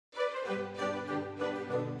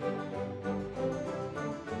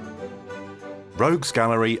Rogues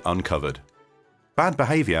Gallery Uncovered. Bad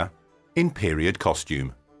Behaviour in Period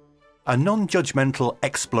Costume. A non-judgmental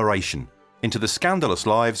exploration into the scandalous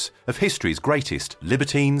lives of history's greatest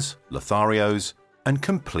libertines, Lotharios, and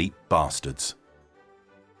complete bastards.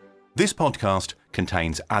 This podcast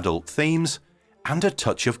contains adult themes and a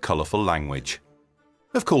touch of colourful language.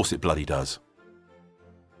 Of course it bloody does.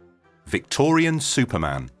 Victorian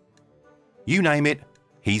Superman. You name it,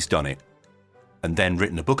 he's done it. And then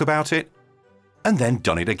written a book about it, and then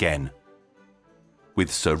done it again.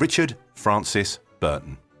 With Sir Richard Francis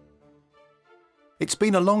Burton. It's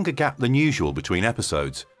been a longer gap than usual between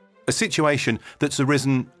episodes, a situation that's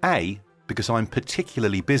arisen A, because I'm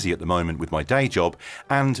particularly busy at the moment with my day job,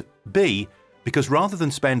 and B, because rather than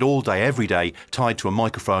spend all day every day tied to a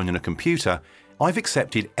microphone and a computer, I've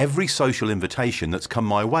accepted every social invitation that's come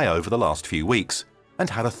my way over the last few weeks, and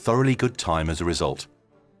had a thoroughly good time as a result.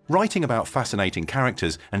 Writing about fascinating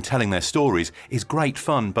characters and telling their stories is great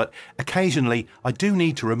fun, but occasionally I do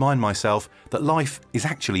need to remind myself that life is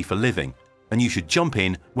actually for living, and you should jump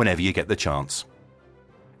in whenever you get the chance.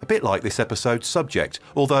 A bit like this episode's subject,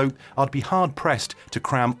 although I'd be hard-pressed to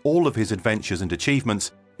cram all of his adventures and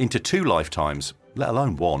achievements into 2 lifetimes, let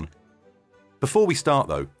alone 1. Before we start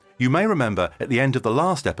though, you may remember at the end of the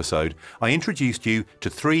last episode I introduced you to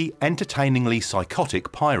 3 entertainingly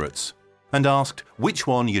psychotic pirates, and asked which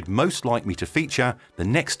one you'd most like me to feature the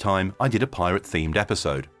next time I did a pirate-themed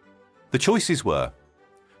episode. The choices were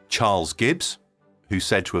Charles Gibbs, who's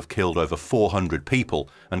said to have killed over 400 people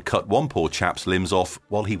and cut one poor chap's limbs off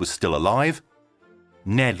while he was still alive,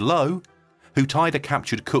 Ned Lowe, who tied a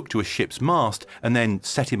captured cook to a ship's mast and then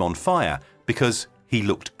set him on fire because he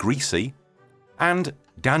looked greasy, and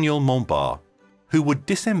Daniel Montbar, who would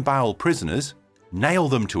disembowel prisoners, nail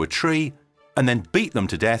them to a tree, and then beat them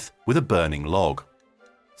to death with a burning log.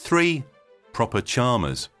 3 proper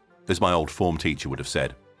charmers, as my old form teacher would have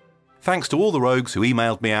said. Thanks to all the rogues who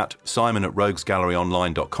emailed me at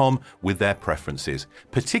simon@roguesgalleryonline.com with their preferences,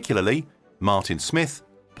 particularly Martin Smith,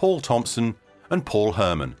 Paul Thompson, and Paul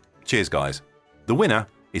Herman. Cheers, guys. The winner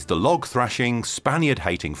is the log-thrashing,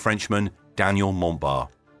 Spaniard-hating Frenchman, Daniel Montbar.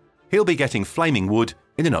 He'll be getting flaming wood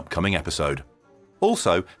in an upcoming episode.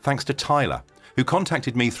 Also, thanks to Tyler, who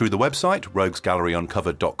contacted me through the website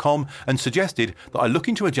roguesgalleryuncovered.com and suggested that I look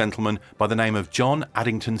into a gentleman by the name of John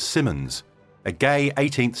Addington Symonds, a gay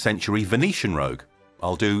 18th century Venetian rogue.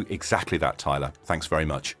 I'll do exactly that, Tyler. Thanks very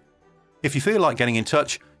much. If you feel like getting in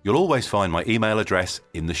touch, you'll always find my email address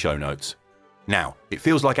in the show notes. Now, it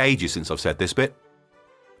feels like ages since I've said this bit.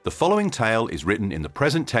 The following tale is written in the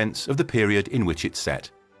present tense of the period in which it's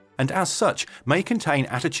set, and as such may contain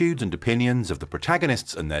attitudes and opinions of the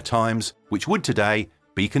protagonists and their times which would today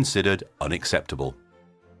be considered unacceptable.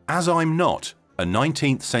 As I'm not a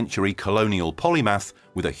 19th century colonial polymath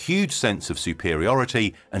with a huge sense of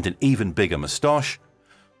superiority and an even bigger moustache,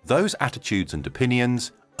 those attitudes and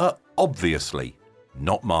opinions are obviously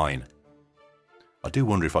not mine. I do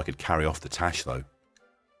wonder if I could carry off the tash though.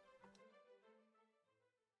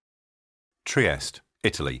 Trieste,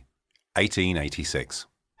 Italy, 1886.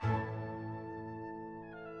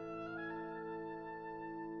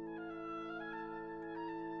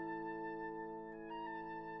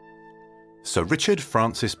 Sir Richard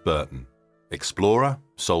Francis Burton, explorer,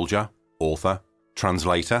 soldier, author,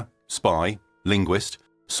 translator, spy, linguist,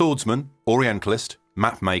 swordsman, orientalist,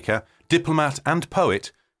 mapmaker, diplomat and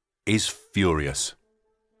poet, is furious.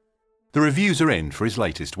 The reviews are in for his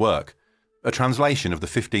latest work, a translation of the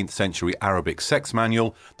 15th century Arabic sex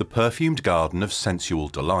manual, The Perfumed Garden of Sensual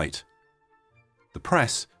Delight. The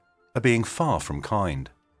press are being far from kind.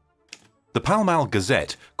 The Pall Mall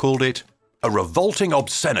Gazette called it a revolting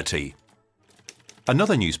obscenity.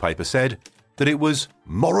 Another newspaper said that it was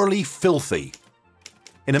morally filthy.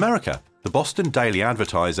 In America, the Boston Daily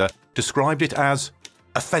Advertiser described it as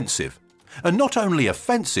offensive, and not only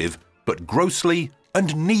offensive, but grossly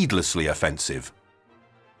and needlessly offensive.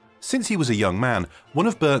 Since he was a young man, one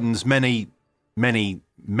of Burton's many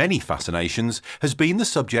fascinations has been the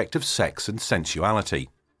subject of sex and sensuality.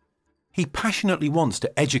 He passionately wants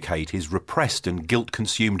to educate his repressed and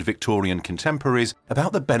guilt-consumed Victorian contemporaries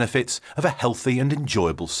about the benefits of a healthy and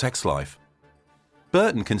enjoyable sex life.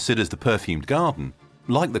 Burton considers the Perfumed Garden,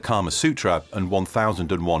 like the Kama Sutra and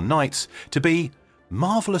 1001 Nights, to be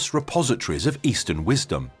marvellous repositories of Eastern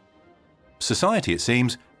wisdom. Society, it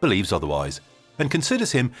seems, believes otherwise, and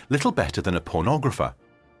considers him little better than a pornographer.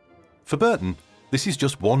 For Burton, this is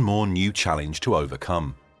just one more new challenge to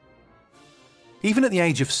overcome. Even at the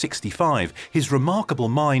age of 65, his remarkable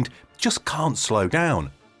mind just can't slow down.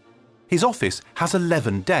 His office has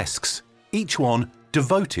 11 desks, each one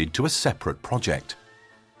devoted to a separate project.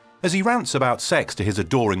 As he rants about sex to his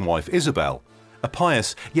adoring wife Isabel, a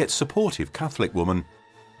pious yet supportive Catholic woman,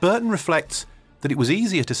 Burton reflects that it was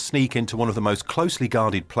easier to sneak into one of the most closely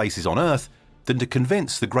guarded places on earth than to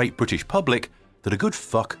convince the great British public that a good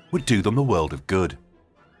fuck would do them the world of good.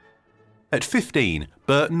 At 15,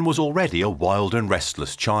 Burton was already a wild and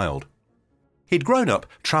restless child. He'd grown up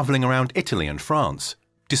travelling around Italy and France,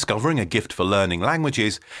 discovering a gift for learning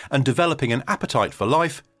languages and developing an appetite for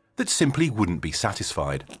life that simply wouldn't be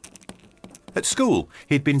satisfied. At school,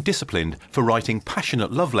 he'd been disciplined for writing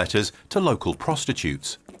passionate love letters to local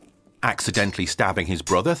prostitutes, accidentally stabbing his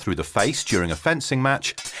brother through the face during a fencing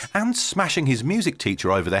match, and smashing his music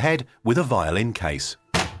teacher over the head with a violin case.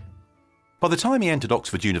 By the time he entered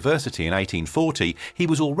Oxford University in 1840, he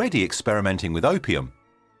was already experimenting with opium.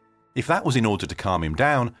 If that was in order to calm him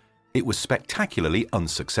down, it was spectacularly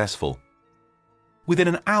unsuccessful. Within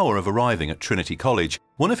an hour of arriving at Trinity College,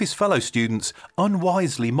 one of his fellow students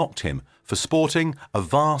unwisely mocked him for sporting a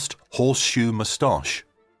vast horseshoe moustache.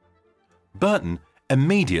 Burton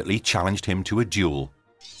immediately challenged him to a duel.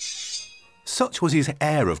 Such was his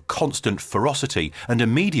air of constant ferocity and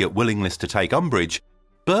immediate willingness to take umbrage,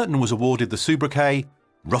 Burton was awarded the sobriquet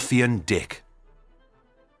Ruffian Dick.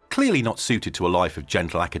 Clearly not suited to a life of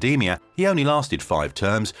gentle academia, he only lasted 5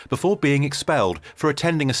 terms before being expelled for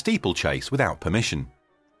attending a steeplechase without permission.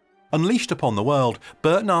 Unleashed upon the world,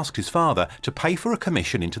 Burton asked his father to pay for a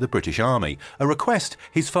commission into the British Army, a request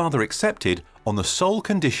his father accepted on the sole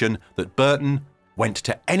condition that Burton went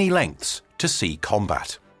to any lengths to see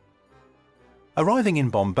combat. Arriving in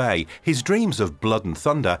Bombay, his dreams of blood and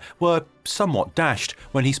thunder were somewhat dashed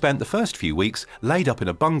when he spent the first few weeks laid up in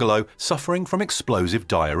a bungalow suffering from explosive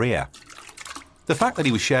diarrhea. The fact that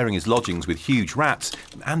he was sharing his lodgings with huge rats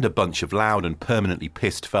and a bunch of loud and permanently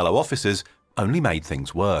pissed fellow officers only made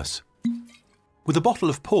things worse. With a bottle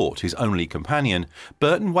of port his only companion,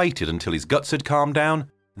 Burton waited until his guts had calmed down,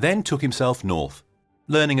 then took himself north,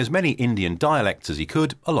 learning as many Indian dialects as he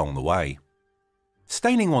could along the way.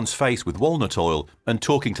 Staining one's face with walnut oil and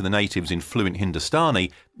talking to the natives in fluent Hindustani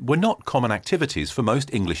were not common activities for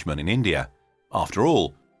most Englishmen in India. After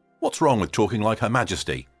all, what's wrong with talking like Her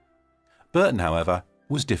Majesty? Burton, however,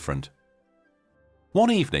 was different. One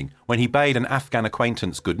evening, when he bade an Afghan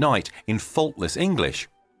acquaintance good night in faultless English,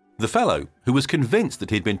 the fellow, who was convinced that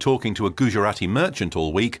he'd been talking to a Gujarati merchant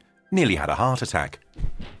all week, nearly had a heart attack.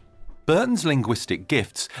 Burton's linguistic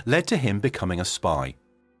gifts led to him becoming a spy,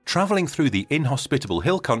 travelling through the inhospitable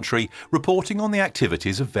hill country, reporting on the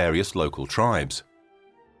activities of various local tribes.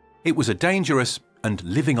 It was a dangerous and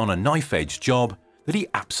living on a knife-edge job that he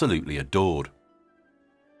absolutely adored.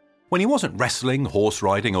 When he wasn't wrestling, horse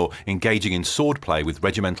riding, or engaging in swordplay with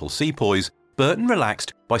regimental sepoys, Burton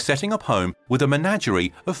relaxed by setting up home with a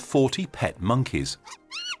menagerie of 40 pet monkeys.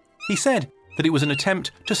 He said that it was an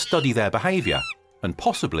attempt to study their behaviour and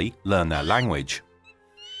possibly learn their language.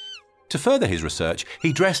 To further his research,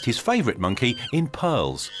 he dressed his favourite monkey in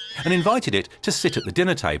pearls and invited it to sit at the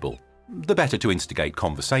dinner table, the better to instigate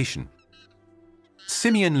conversation.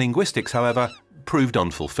 Simian linguistics, however, proved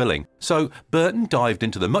unfulfilling, so Burton dived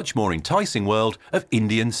into the much more enticing world of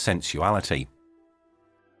Indian sensuality.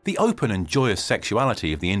 The open and joyous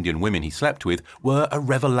sexuality of the Indian women he slept with were a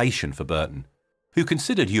revelation for Burton, who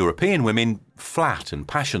considered European women flat and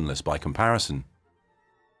passionless by comparison.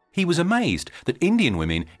 He was amazed that Indian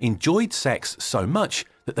women enjoyed sex so much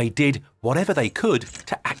that they did whatever they could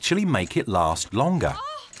to actually make it last longer.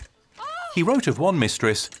 He wrote of one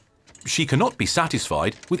mistress, "She cannot be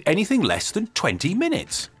satisfied with anything less than 20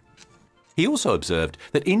 minutes." He also observed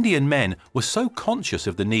that Indian men were so conscious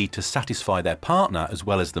of the need to satisfy their partner as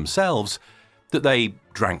well as themselves that they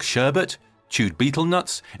drank sherbet, chewed betel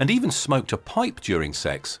nuts, and even smoked a pipe during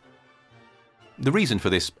sex. The reason for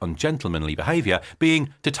this ungentlemanly behaviour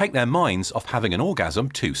being to take their minds off having an orgasm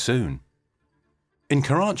too soon. In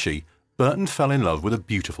Karachi, Burton fell in love with a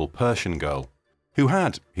beautiful Persian girl, who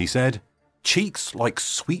had, he said, cheeks like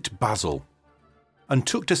sweet basil, and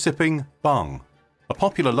took to sipping bhang, a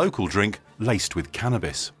popular local drink laced with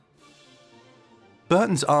cannabis.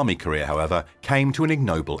 Burton's army career, however, came to an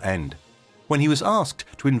ignoble end, when he was asked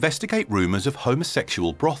to investigate rumours of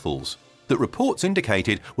homosexual brothels that reports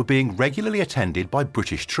indicated were being regularly attended by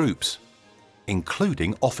British troops,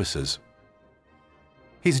 including officers.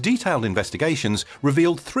 His detailed investigations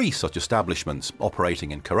revealed 3 such establishments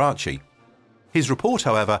operating in Karachi. His report,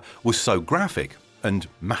 however, was so graphic and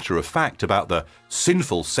matter-of-fact about the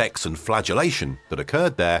sinful sex and flagellation that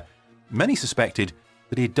occurred there, many suspected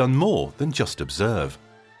that he had done more than just observe.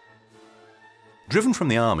 Driven from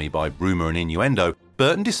the army by rumour and innuendo,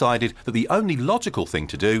 Burton decided that the only logical thing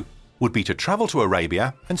to do would be to travel to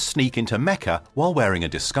Arabia and sneak into Mecca while wearing a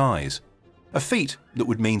disguise, a feat that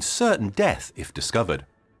would mean certain death if discovered.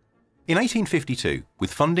 In 1852,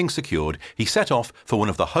 with funding secured, he set off for one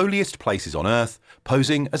of the holiest places on earth,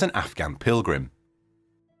 posing as an Afghan pilgrim.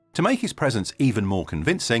 To make his presence even more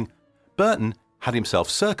convincing, Burton had himself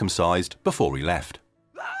circumcised before he left.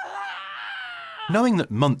 Knowing that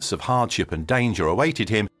months of hardship and danger awaited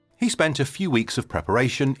him, he spent a few weeks of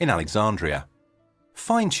preparation in Alexandria.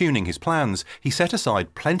 Fine-tuning his plans, he set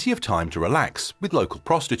aside plenty of time to relax with local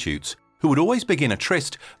prostitutes, who would always begin a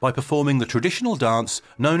tryst by performing the traditional dance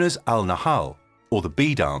known as al-Nahal, or the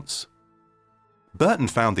bee dance. Burton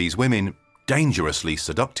found these women dangerously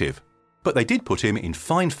seductive, but they did put him in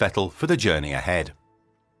fine fettle for the journey ahead.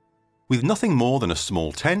 With nothing more than a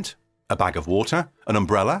small tent, a bag of water, an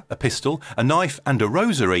umbrella, a pistol, a knife and a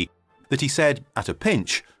rosary that he said, at a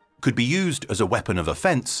pinch, could be used as a weapon of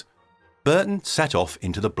offence, Burton set off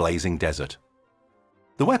into the blazing desert.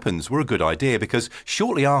 The weapons were a good idea because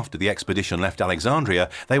shortly after the expedition left Alexandria,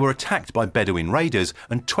 they were attacked by Bedouin raiders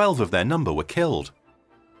and 12 of their number were killed.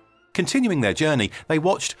 Continuing their journey, they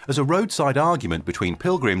watched as a roadside argument between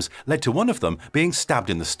pilgrims led to one of them being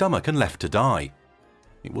stabbed in the stomach and left to die.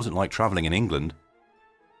 It wasn't like travelling in England.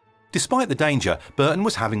 Despite the danger, Burton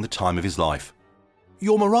was having the time of his life.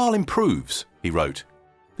 "Your morale improves," he wrote.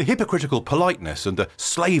 "The hypocritical politeness and the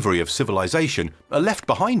slavery of civilization are left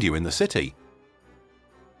behind you in the city."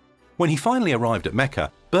 When he finally arrived at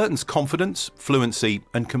Mecca, Burton's confidence, fluency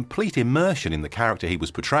and complete immersion in the character he was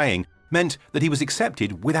portraying meant that he was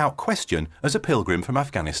accepted without question as a pilgrim from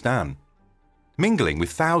Afghanistan. Mingling with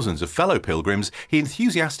thousands of fellow pilgrims, he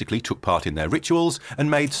enthusiastically took part in their rituals and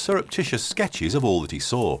made surreptitious sketches of all that he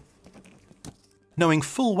saw. Knowing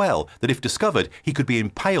full well that if discovered he could be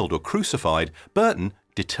impaled or crucified, Burton,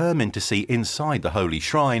 determined to see inside the holy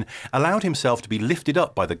shrine, allowed himself to be lifted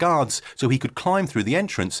up by the guards so he could climb through the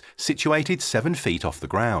entrance situated 7 feet off the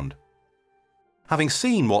ground. Having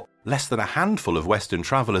seen what less than a handful of Western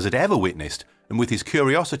travellers had ever witnessed, and with his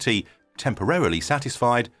curiosity temporarily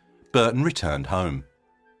satisfied, Burton returned home.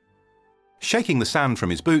 Shaking the sand from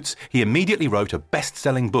his boots, he immediately wrote a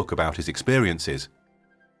best-selling book about his experiences.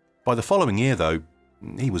 By the following year, though,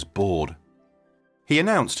 he was bored. He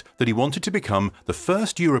announced that he wanted to become the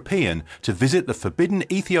first European to visit the forbidden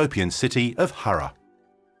Ethiopian city of Hara.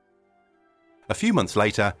 A few months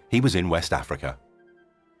later, he was in West Africa.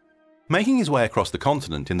 Making his way across the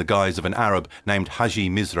continent in the guise of an Arab named Haji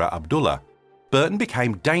Mizra Abdullah, Burton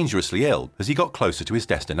became dangerously ill as he got closer to his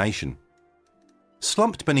destination.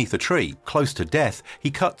 Slumped beneath a tree, close to death,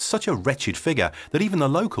 he cut such a wretched figure that even the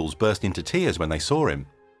locals burst into tears when they saw him.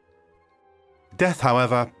 Death,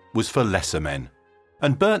 however, was for lesser men,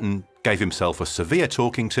 and Burton gave himself a severe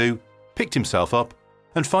talking to, picked himself up,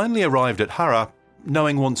 and finally arrived at Hara,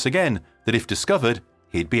 knowing once again that if discovered,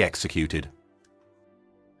 he'd be executed.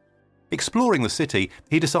 Exploring the city,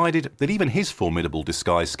 he decided that even his formidable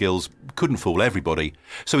disguise skills couldn't fool everybody,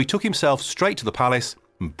 so he took himself straight to the palace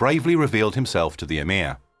and bravely revealed himself to the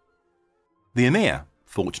emir. The emir,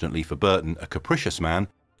 fortunately for Burton a capricious man,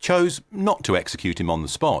 chose not to execute him on the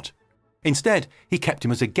spot. Instead, he kept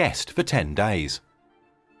him as a guest for 10 days.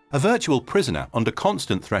 A virtual prisoner under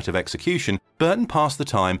constant threat of execution, Burton passed the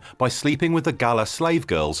time by sleeping with the gala slave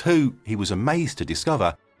girls who, he was amazed to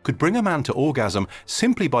discover, could bring a man to orgasm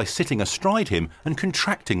simply by sitting astride him and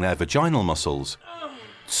contracting their vaginal muscles.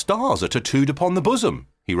 "Stars are tattooed upon the bosom,"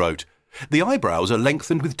 he wrote. "The eyebrows are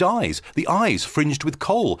lengthened with dyes, the eyes fringed with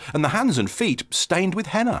kohl, and the hands and feet stained with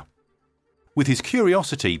henna." With his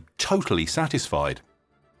curiosity totally satisfied,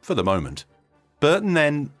 for the moment, Burton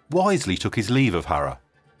then wisely took his leave of Hara,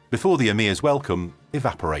 before the emir's welcome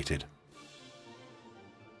evaporated.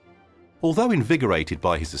 Although invigorated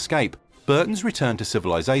by his escape, Burton's return to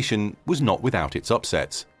civilization was not without its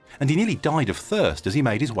upsets, and he nearly died of thirst as he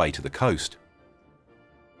made his way to the coast.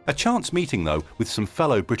 A chance meeting, though, with some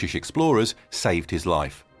fellow British explorers saved his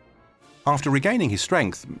life. After regaining his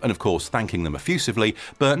strength, and of course thanking them effusively,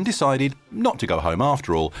 Burton decided not to go home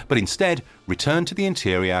after all, but instead returned to the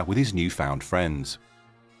interior with his newfound friends.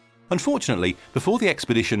 Unfortunately, before the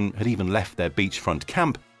expedition had even left their beachfront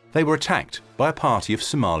camp, they were attacked by a party of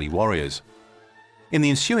Somali warriors. In the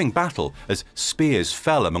ensuing battle, as spears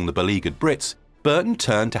fell among the beleaguered Brits, Burton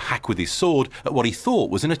turned to hack with his sword at what he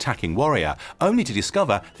thought was an attacking warrior, only to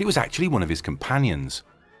discover that it was actually one of his companions.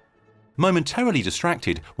 Momentarily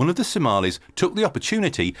distracted, one of the Somalis took the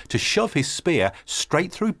opportunity to shove his spear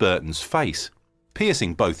straight through Burton's face,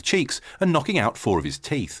 piercing both cheeks and knocking out 4 of his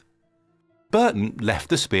teeth. Burton left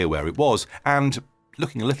the spear where it was and,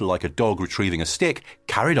 looking a little like a dog retrieving a stick,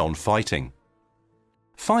 carried on fighting.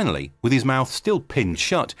 Finally, with his mouth still pinned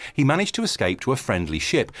shut, he managed to escape to a friendly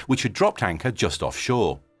ship which had dropped anchor just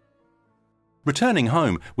offshore. Returning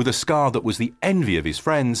home with a scar that was the envy of his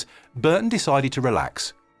friends, Burton decided to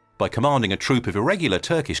relax by commanding a troop of irregular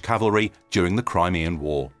Turkish cavalry during the Crimean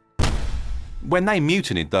War. When they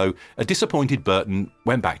mutinied, though, a disappointed Burton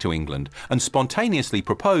went back to England and spontaneously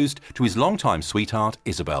proposed to his longtime sweetheart,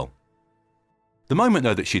 Isabel. The moment,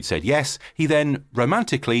 though, that she'd said yes, he then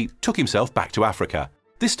romantically took himself back to Africa,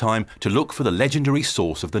 this time to look for the legendary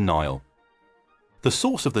source of the Nile. The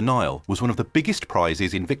source of the Nile was one of the biggest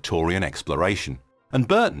prizes in Victorian exploration, and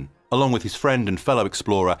Burton, along with his friend and fellow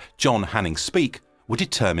explorer John Hanning Speke, were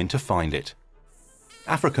determined to find it.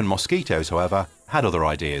 African mosquitoes, however, had other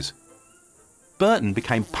ideas. Burton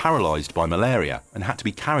became paralysed by malaria and had to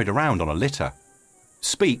be carried around on a litter.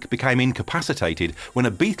 Speke became incapacitated when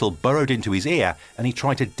a beetle burrowed into his ear and he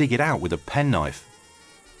tried to dig it out with a penknife.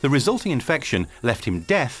 The resulting infection left him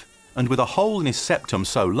deaf and with a hole in his septum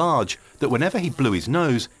so large that whenever he blew his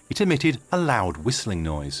nose, it emitted a loud whistling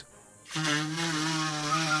noise.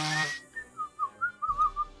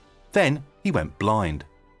 Then he went blind.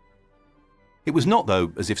 It was not,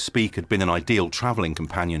 though, as if Speke had been an ideal travelling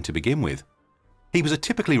companion to begin with. He was a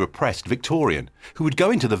typically repressed Victorian who would go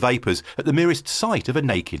into the vapours at the merest sight of a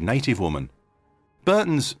naked native woman.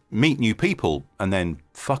 Burton's meet new people and then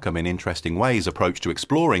fuck 'em in interesting ways approach to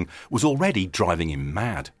exploring was already driving him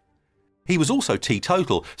mad. He was also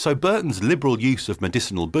teetotal, so Burton's liberal use of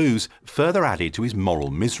medicinal booze further added to his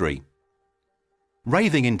moral misery.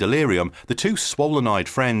 Raving in delirium, the two swollen-eyed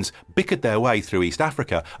friends bickered their way through East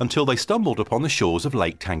Africa until they stumbled upon the shores of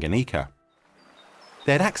Lake Tanganyika.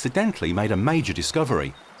 They had accidentally made a major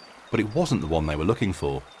discovery, but it wasn't the one they were looking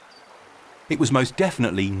for. It was most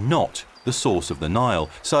definitely not the source of the Nile,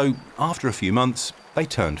 so after a few months, they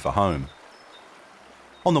turned for home.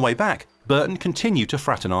 On the way back, Burton continued to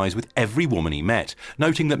fraternise with every woman he met,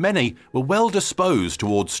 noting that many were well disposed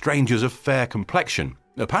towards strangers of fair complexion,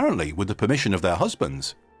 apparently with the permission of their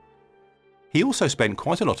husbands. He also spent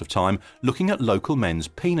quite a lot of time looking at local men's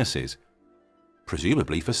penises,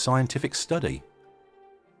 presumably for scientific study.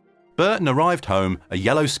 Burton arrived home a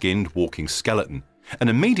yellow-skinned walking skeleton and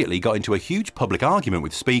immediately got into a huge public argument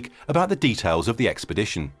with Speke about the details of the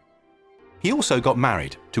expedition. He also got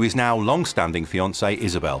married to his now long-standing fiancée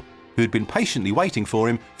Isabel, who had been patiently waiting for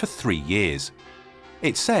him for 3 years.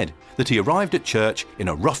 It's said that he arrived at church in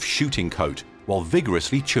a rough shooting coat while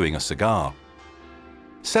vigorously chewing a cigar.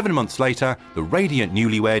 7 months later, the radiant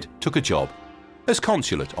newlywed took a job as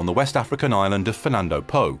consulate on the West African island of Fernando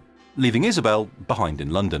Po, leaving Isabel behind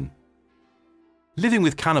in London. Living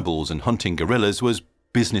with cannibals and hunting gorillas was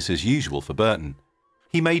business as usual for Burton.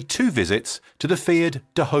 He made 2 visits to the feared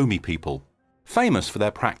Dahomey people, famous for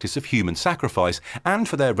their practice of human sacrifice and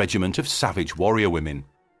for their regiment of savage warrior women.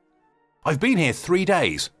 "I've been here 3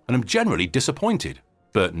 days and am generally disappointed,"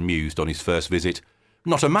 Burton mused on his first visit.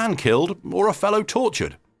 "Not a man killed or a fellow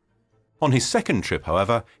tortured." On his second trip,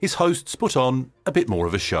 however, his hosts put on a bit more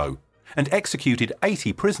of a show and executed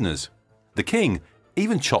 80 prisoners. The king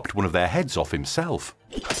even chopped one of their heads off himself.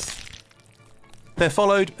 There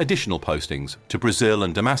followed additional postings to Brazil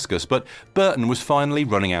and Damascus, but Burton was finally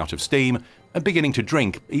running out of steam and beginning to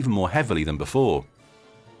drink even more heavily than before.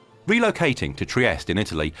 Relocating to Trieste in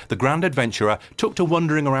Italy, the grand adventurer took to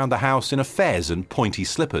wandering around the house in a fez and pointy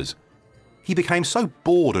slippers. He became so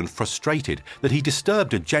bored and frustrated that he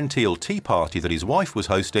disturbed a genteel tea party that his wife was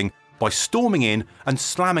hosting by storming in and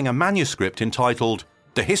slamming a manuscript entitled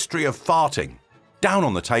 "The History of Farting" down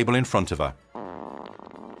on the table in front of her.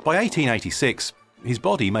 By 1886, his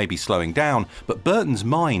body may be slowing down, but Burton's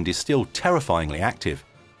mind is still terrifyingly active.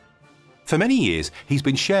 For many years, he's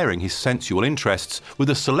been sharing his sensual interests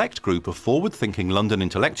with a select group of forward-thinking London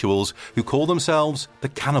intellectuals who call themselves the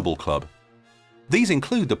Cannibal Club. These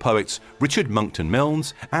include the poets Richard Monckton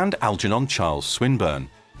Milnes and Algernon Charles Swinburne.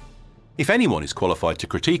 If anyone is qualified to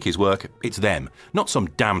critique his work, it's them, not some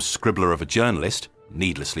damn scribbler of a journalist,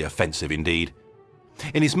 needlessly offensive indeed.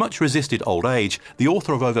 In his much-resisted old age, the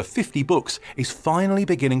author of over 50 books is finally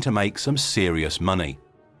beginning to make some serious money.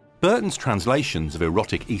 Burton's translations of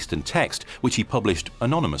erotic Eastern text, which he published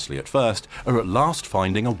anonymously at first, are at last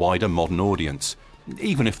finding a wider modern audience,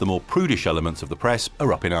 even if the more prudish elements of the press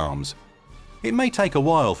are up in arms. It may take a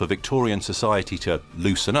while for Victorian society to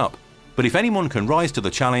loosen up, but if anyone can rise to the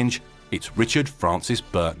challenge, it's Richard Francis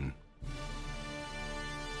Burton.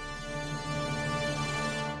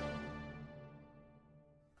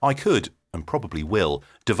 I could, and probably will,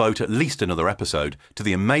 devote at least another episode to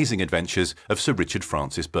the amazing adventures of Sir Richard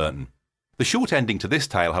Francis Burton. The short ending to this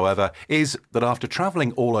tale, however, is that after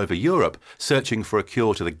travelling all over Europe, searching for a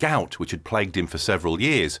cure to the gout which had plagued him for several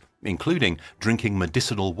years, including drinking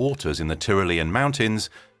medicinal waters in the Tyrolean mountains,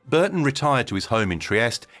 Burton retired to his home in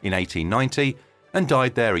Trieste in 1890 and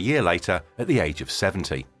died there a year later at the age of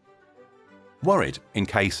 70. Worried, in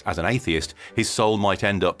case, as an atheist, his soul might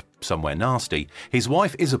end up somewhere nasty, his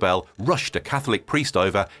wife Isabel rushed a Catholic priest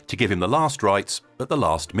over to give him the last rites at the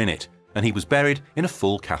last minute, and he was buried in a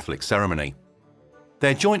full Catholic ceremony.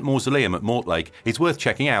 Their joint mausoleum at Mortlake is worth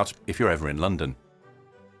checking out if you're ever in London.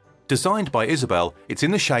 Designed by Isabel, it's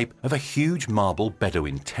in the shape of a huge marble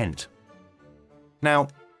Bedouin tent. Now,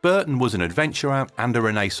 Burton was an adventurer and a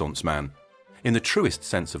Renaissance man, in the truest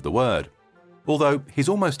sense of the word, although his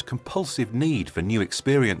almost compulsive need for new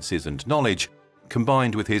experiences and knowledge,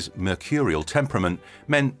 combined with his mercurial temperament,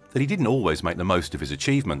 meant that he didn't always make the most of his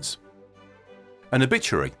achievements. An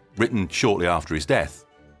obituary, written shortly after his death,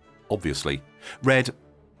 obviously, read,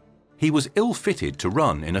 "He was ill-fitted to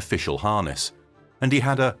run in official harness, and he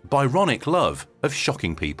had a Byronic love of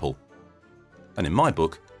shocking people." And in my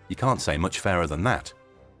book, you can't say much fairer than that.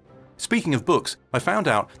 Speaking of books, I found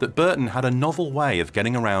out that Burton had a novel way of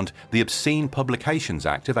getting around the Obscene Publications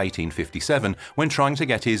Act of 1857 when trying to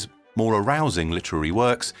get his more arousing literary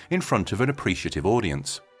works in front of an appreciative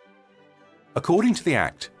audience. According to the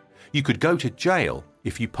Act, you could go to jail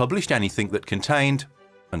if you published anything that contained,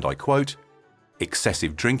 and I quote,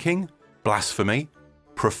 "excessive drinking, blasphemy,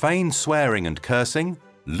 profane swearing and cursing,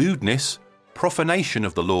 lewdness, profanation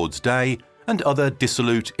of the Lord's day, and other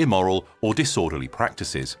dissolute, immoral, or disorderly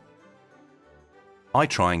practices." I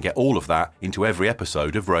try and get all of that into every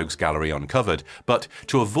episode of Rogues Gallery Uncovered, but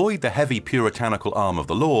to avoid the heavy puritanical arm of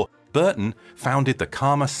the law, Burton founded the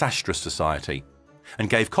Karma Sastra Society and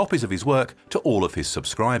gave copies of his work to all of his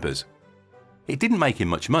subscribers. It didn't make him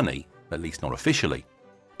much money, at least not officially,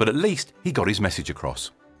 but at least he got his message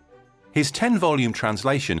across. His 10-volume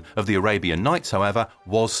translation of the Arabian Nights, however,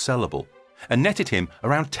 was sellable and netted him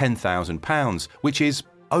around £10,000, which is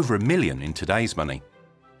over $1 million in today's money.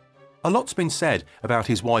 A lot's been said about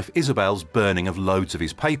his wife Isabel's burning of loads of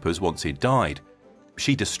his papers once he'd died.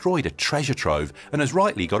 She destroyed a treasure trove and has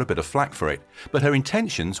rightly got a bit of flack for it, but her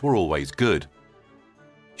intentions were always good.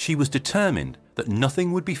 She was determined that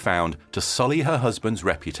nothing would be found to sully her husband's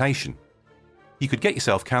reputation. You could get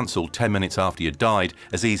yourself cancelled 10 minutes after you'd died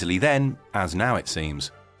as easily then as now, it seems.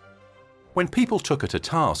 When people took her to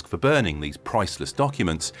task for burning these priceless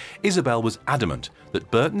documents, Isabel was adamant that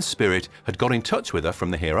Burton's spirit had got in touch with her from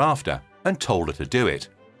the hereafter and told her to do it.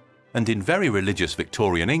 And in very religious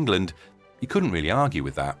Victorian England, you couldn't really argue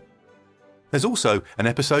with that. There's also an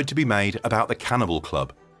episode to be made about the Cannibal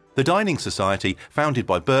Club, the dining society founded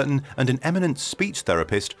by Burton and an eminent speech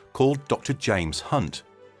therapist called Dr. James Hunt.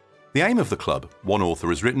 The aim of the club, one author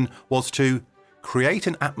has written, was to create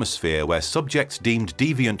an atmosphere where subjects deemed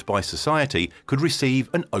deviant by society could receive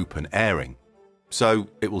an open airing. So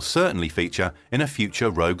it will certainly feature in a future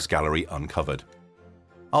Rogues Gallery Uncovered.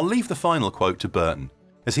 I'll leave the final quote to Burton,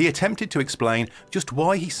 as he attempted to explain just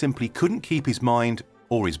why he simply couldn't keep his mind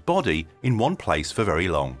or his body in one place for very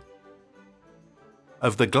long.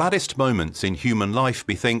 "Of the gladdest moments in human life,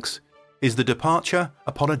 methinks, is the departure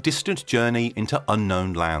upon a distant journey into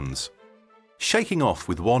unknown lands. Shaking off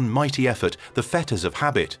with one mighty effort the fetters of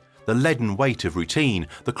habit, the leaden weight of routine,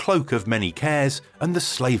 the cloak of many cares, and the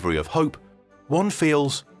slavery of hope, one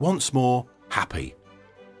feels once more happy.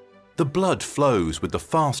 The blood flows with the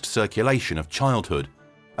fast circulation of childhood.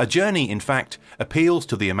 A journey, in fact, appeals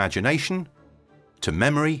to the imagination, to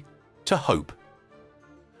memory, to hope.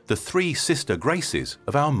 The three sister graces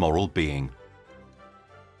of our moral being."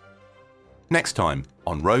 Next time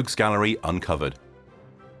on Rogues Gallery Uncovered.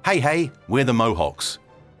 Hey, we're the Mohawks.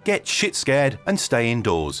 Get shit scared and stay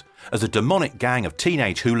indoors as a demonic gang of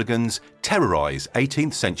teenage hooligans terrorise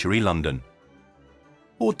 18th century London.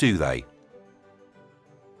 Or do they?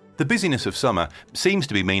 The busyness of summer seems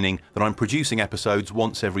to be meaning that I'm producing episodes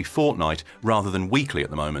once every fortnight rather than weekly at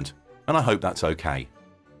the moment, and I hope that's okay.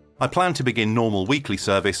 I plan to begin normal weekly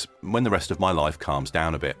service when the rest of my life calms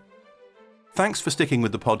down a bit. Thanks for sticking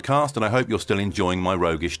with the podcast, and I hope you're still enjoying my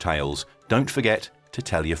roguish tales. Don't forget to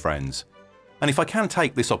tell your friends. And if I can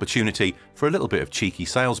take this opportunity for a little bit of cheeky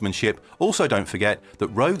salesmanship, also don't forget that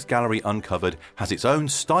Rogues Gallery Uncovered has its own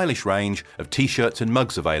stylish range of t-shirts and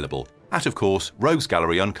mugs available at, of course,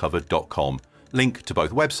 roguesgalleryuncovered.com. Link to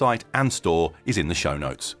both website and store is in the show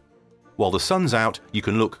notes. While the sun's out, you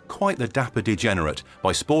can look quite the dapper degenerate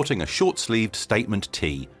by sporting a short-sleeved statement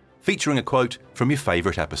tee featuring a quote from your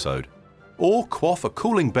favourite episode. Or quaff a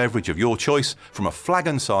cooling beverage of your choice from a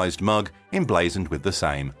flagon-sized mug emblazoned with the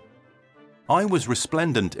same. I was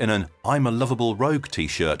resplendent in an I'm a lovable rogue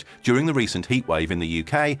t-shirt during the recent heatwave in the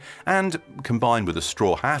UK and, combined with a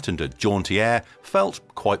straw hat and a jaunty air, felt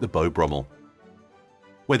quite the Beau Brummel.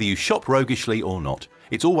 Whether you shop roguishly or not,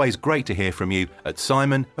 it's always great to hear from you at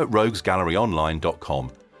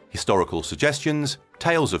simon@roguesgalleryonline.com. Historical suggestions,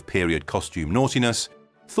 tales of period costume naughtiness,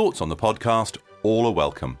 thoughts on the podcast, all are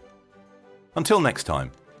welcome. Until next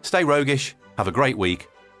time, stay roguish, have a great week,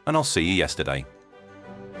 and I'll see you yesterday.